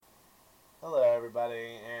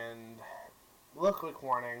everybody, and a little quick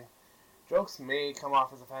warning. Jokes may come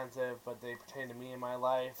off as offensive, but they pertain to me and my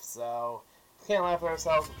life, so if we can't laugh at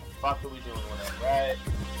ourselves, what the fuck are we doing with it, right?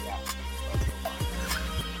 Yeah, let's move on.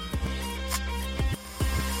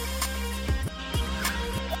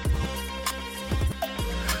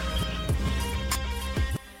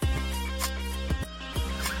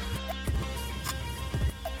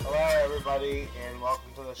 Hello everybody, and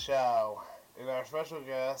welcome to the show. And our special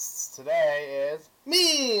guest today is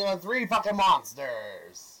me on Three Fucking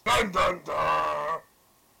Monsters. Dun dun dun!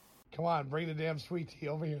 Come on, bring the damn sweet tea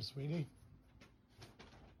over here, sweetie.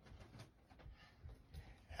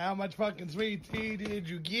 How much fucking sweet tea did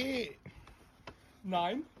you get?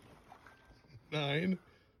 9. 9.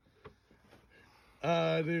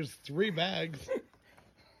 There's 3 bags.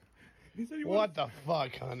 What the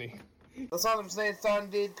fuck, honey? The southern states don't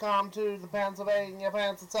indeed come to the Pennsylvania,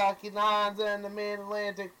 Pennsylvania lines and the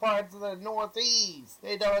mid-Atlantic parts of the Northeast.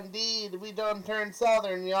 They don't indeed. We done turn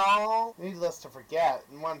southern, y'all. Needless to forget,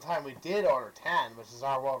 one time we did order 10, which is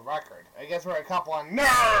our world record. I guess we're a couple of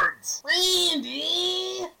nerds.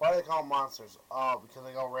 Randy! Why do they call them monsters? Oh, because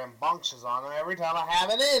they go rambunctious on them every time I have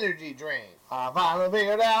an energy drink. I finally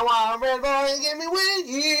figured out why Red Bull ain't give me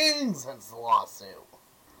wings since the lawsuit.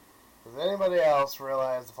 Does anybody else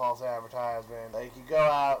realize the false advertisement? Like, you go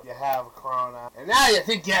out, you have a corona, and now you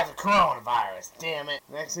think you have the coronavirus, damn it.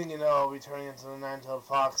 Next thing you know, I'll be turning into the nine-tailed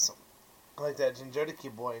fox, like that Jinchuriki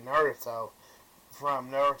boy, Naruto, from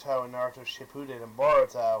Naruto and Naruto Shippuden and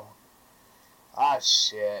Boruto. Ah,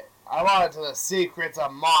 shit. I wanted to the secrets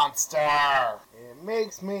of Monster. It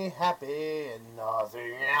makes me happy and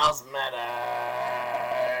nothing else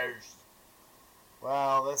matters.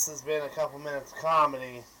 Well, this has been a couple minutes of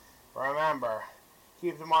comedy. Remember,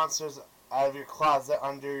 keep the monsters out of your closet,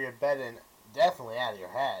 under your bed, and definitely out of your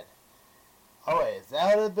head. Oh wait, is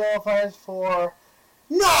that what the bill of fire is for?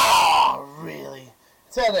 No, really.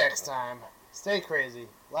 Till next time, stay crazy.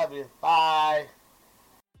 Love you. Bye.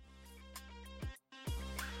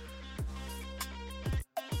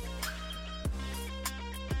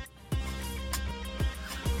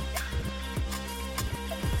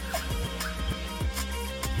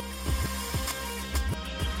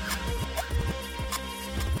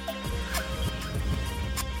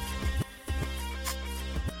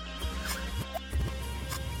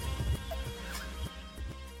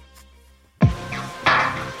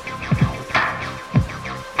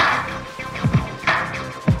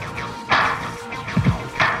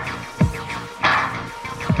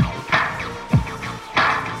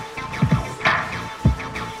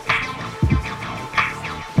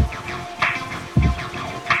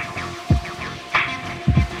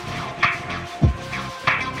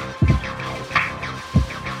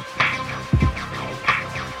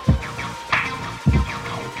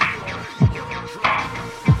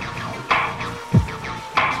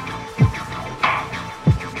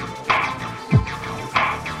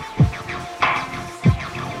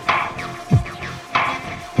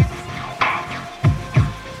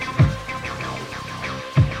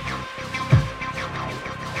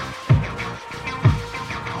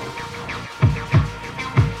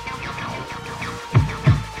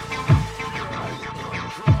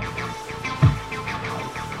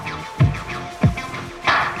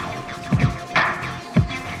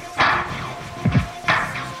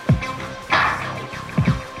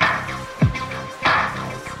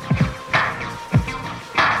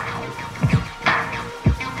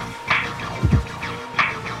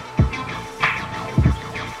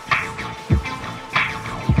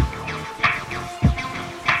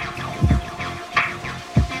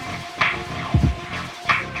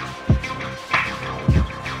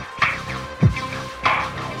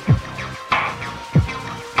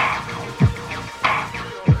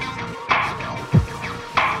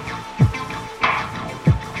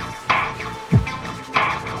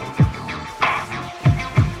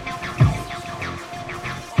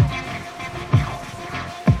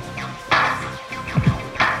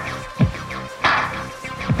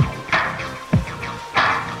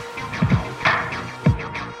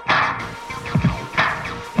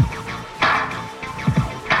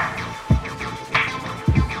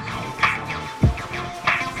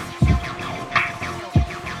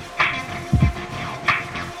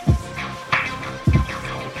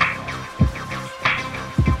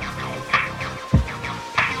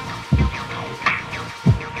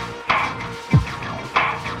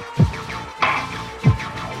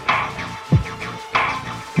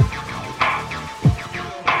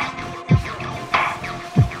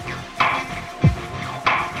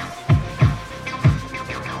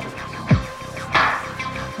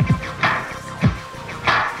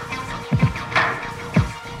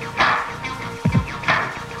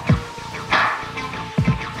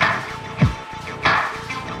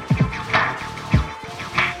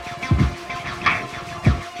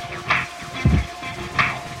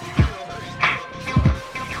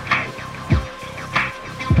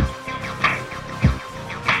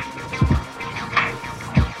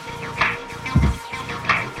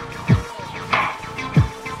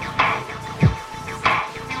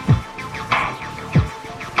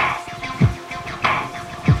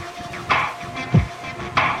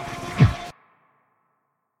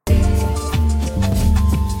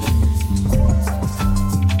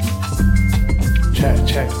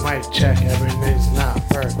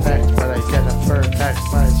 get a perfect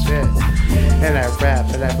my shit. And I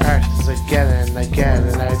rap and I practice again and again,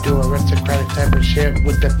 and I do aristocratic type of shit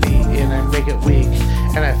with the beat, and I make it weak,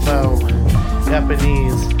 and I flow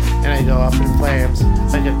Japanese, and I go up in flames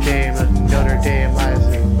like a dame, like Notre Dame. I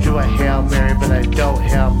do a Hail Mary, but I don't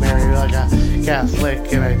Hail Mary like a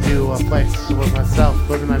Catholic, and I do a flex with myself,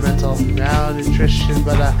 with my mental malnutrition,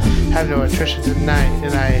 but I have no attrition tonight,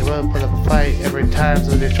 and I will put a fight every time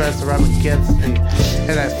somebody tries to run against me,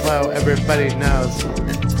 and I flow, everybody knows.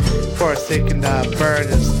 Forsaken burn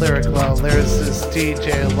is lyrical lyricist,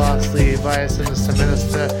 DJ Lost Levi, Sinister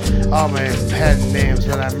Minister, all my pen names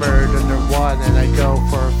when I merge under one, and I go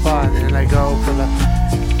for fun, and I go for the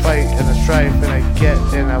fight and the strife, and I get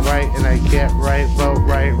and I write and I get right, vote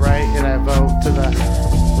right, and I vote to the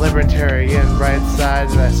libertarian right side,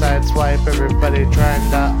 and I sideswipe everybody trying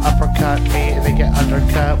to uppercut me, and they get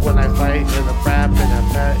undercut when I fight in a rap, and I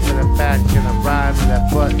bet in a back in a rhyme, and I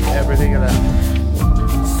put everything in a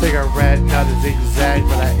cigarette, not a zigzag,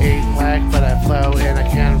 but I ain't whack, but I flow and I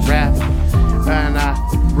can rap. And I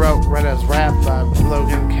wrote Rena's rap,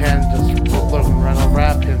 Logan Reynolds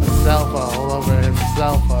rap himself all over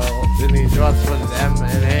himself, and he drops with an M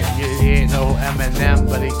in it. He ain't no Eminem,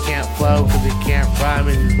 but he can't flow because he can't rhyme,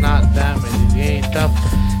 and he's not them, and he ain't tough,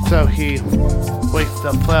 so he wastes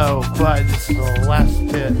the flow. But this is the last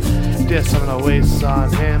diss I'm gonna waste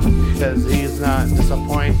on him, because he's not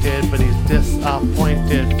disappointed, but he's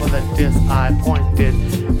disappointed for the diss I pointed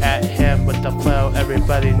at him with the flow.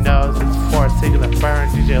 Everybody knows it's Forsaken the Burn,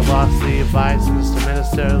 DJ Lost Levi, Sinister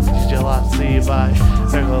Minister, DJ Lost Levi,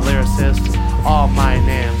 regular lyricist, all my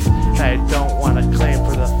names. I don't want to claim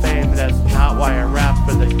for the fame, that's not why I rap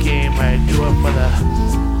for the game. I do it for the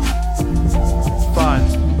fun,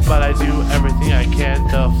 but I do everything I can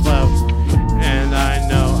to flow. And I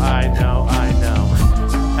know.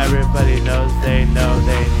 Everybody knows, they know,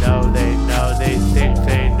 they think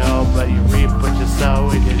they know, but you reap what you sow,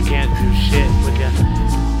 and you can't do shit with your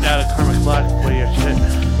out of karmic luck with your shit.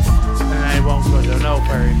 And I won't go to no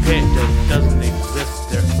fairy pit that doesn't exist.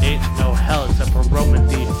 There ain't no hell except for roaming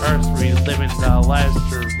the earth, reliving the lives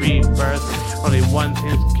to rebirth. Only one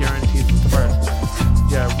thing's guaranteed birth.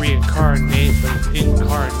 Yeah, reincarnate, but it's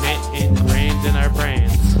incarnate, ingrained in our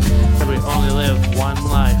brains. That we only live one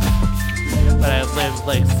life. But I lived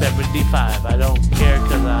like 75. I don't care,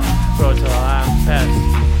 cause I wrote till I'm past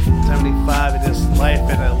 75 in this life,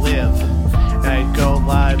 and I live. And I go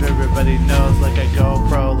live, everybody knows, like I go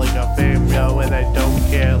pro, like a fam yo, and I don't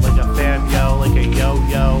care, like a fam yo, like a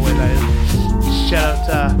yo-yo, and I shout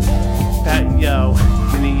out to Pat Yo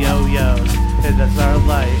and the yo-yos, and that's our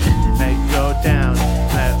life. And I go down,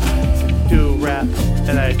 and I do rap,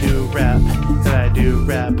 and I do rap, and I do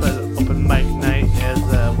rap, but open mic night is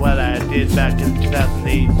what I did back in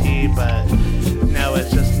 2018, but now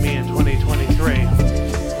it's just me in 2023.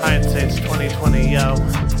 Hindsight's 2020, yo.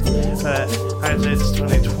 But hindsight's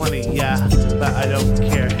 2020, yeah. But I don't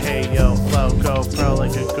care. Hey, yo, flow, go pro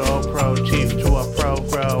like a GoPro, chief to a pro,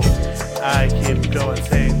 bro. I keep going,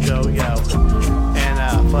 saying go, yo. And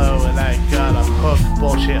I flow, and I got a hook,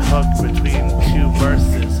 bullshit hook between two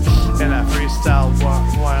verses. And I freestyle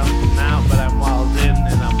wildin' out, but I'm wild in,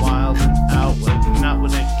 and I'm wildin' out, not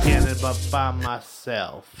with a cannon, but by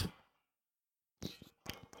myself.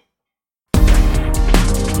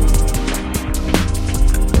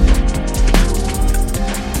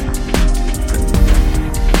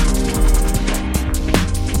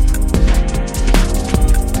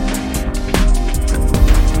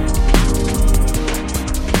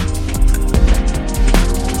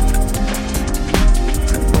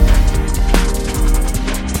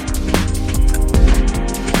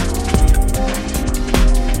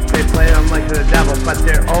 The devil, but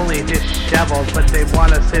they're only disheveled, but they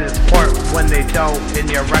want us in support when they don't in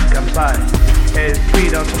your record. But if we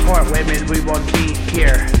don't support women, we won't be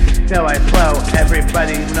here. No, I flow,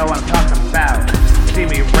 everybody know what I'm talking about. See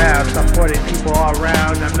me round, supporting people all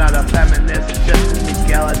around. I'm not a feminist, just an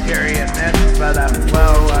egalitarianist, but I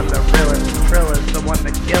flow, I'm the realest, trillest, the one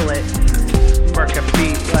to kill it. Work a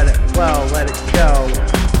beat, let it flow, let it go.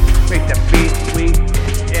 Make the beat sweet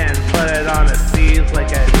and put it on a seize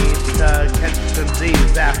like I need to catch some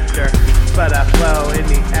Z's after. But I flow in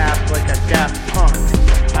the app like a Daft Punk.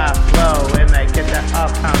 I flow and I get that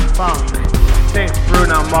uptown funk. Thanks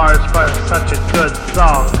Bruno Mars for such a good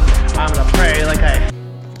song. I'm gonna pray like I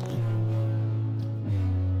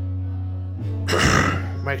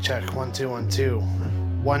mic check, 1 2 1 2.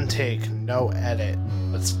 One take, no edit.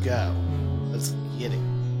 Let's go. Let's get it.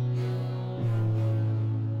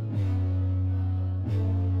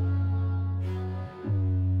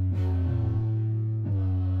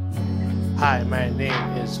 Hi, my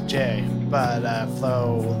name is Jay, but I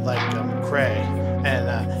flow like I'm Cray.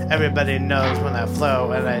 And everybody knows when I flow,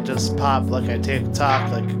 and I just pop like I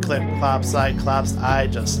TikTok, like a clip, clop, cyclops. I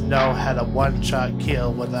just know how to one-shot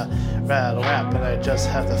kill with a rattle rap, and I just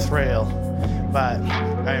have the thrill. But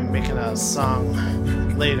I'm making a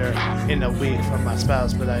song later in the week for my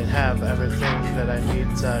spouse, but I have everything that I need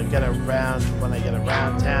to get around when I get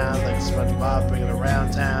around town, like SpongeBob bring it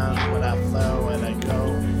around town. When I flow and I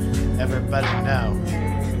go, everybody know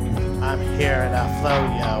I'm here and I flow,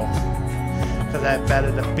 yo. Cause I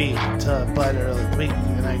batter the beat till the blood early weak,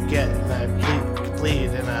 and I get and I bleed,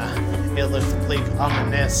 and it looks bleak,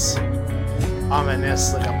 ominous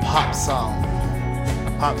like a pop song.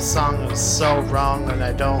 Pop song is so wrong, and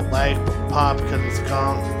I don't like pop cause it's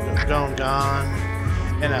gone.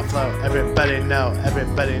 And I flow, everybody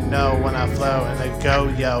know when I flow, and I go,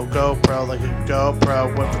 yo, GoPro like a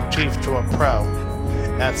GoPro, went from chief to a pro.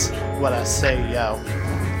 That's what I say, yo.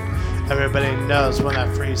 Everybody knows when I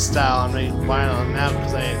freestyle, I'm really wildin' out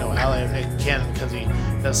cause I ain't no LA Nick Cannon, cause he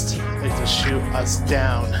just likes to shoot us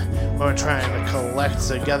down. We're trying to collect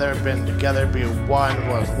together, been together, be one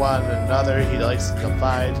with one another. He likes to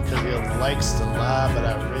divide cause he likes to lie, but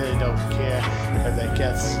I really don't care if that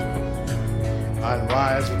gets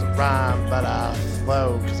unwise with the rhyme. But I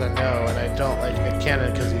flow cause I know, and I don't like Nick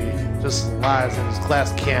Cannon cause he just lies in his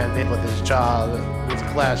glass cannon with his jaw, his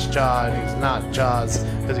glass jaw, and he's not Jaws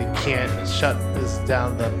cause he can't shut this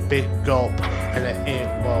down the big gulp, and it ain't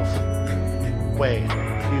wolf. Wait,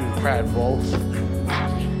 you cried wolf?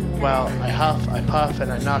 Well, I huff, I puff,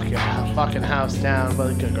 and I knock your fucking house down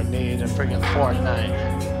with a grenade and friggin' Fortnite.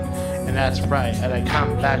 And that's right, and I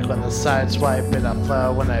come back with a side swipe and a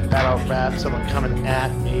flow. When I battle rap, someone coming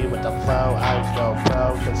at me with the flow, I go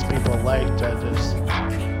pro, cause people like to just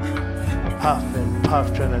huff and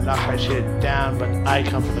puff trying to knock my shit down, but I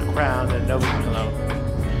come for the crown, and nobody's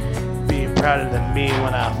gonna be prouder than me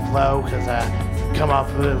when I flow, cause I come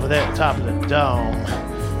off with it top of the dome.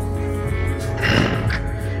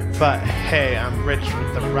 But hey, I'm rich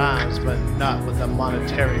with the rhymes, but not with the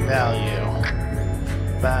monetary value.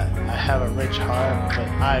 But I have a rich heart, but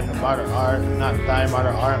I'm the martyr art, not thy martyr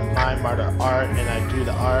art, my martyr art, and I do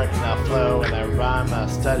the art, and I flow, and I rhyme, I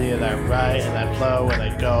study, and I write, and I flow, and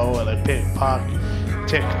I go, and I pick-pock,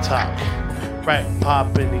 tick-tock. Right,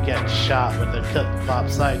 pop, and you get shot with a clip-flop,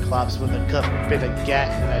 cyclops with a clip, bit of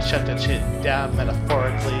gat, and I shut that shit down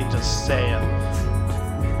metaphorically, just saying.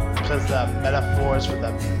 Cause the metaphors for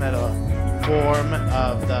the metaform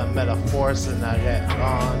of the metaphors, and I get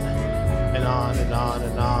on and on and on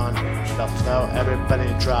and on. The flow, everybody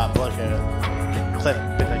drop like a clip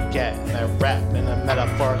and a get, and I rap and I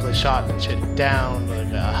metaphorically shot and shit down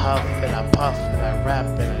like a huff and I puff and I rap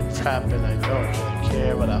and I trap and I don't really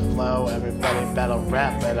care what I flow. Everybody battle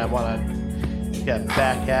rap, and I wanna get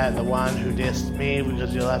back at the one who dissed me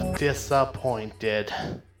because you left disappointed.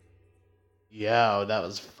 Yo, that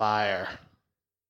was fire.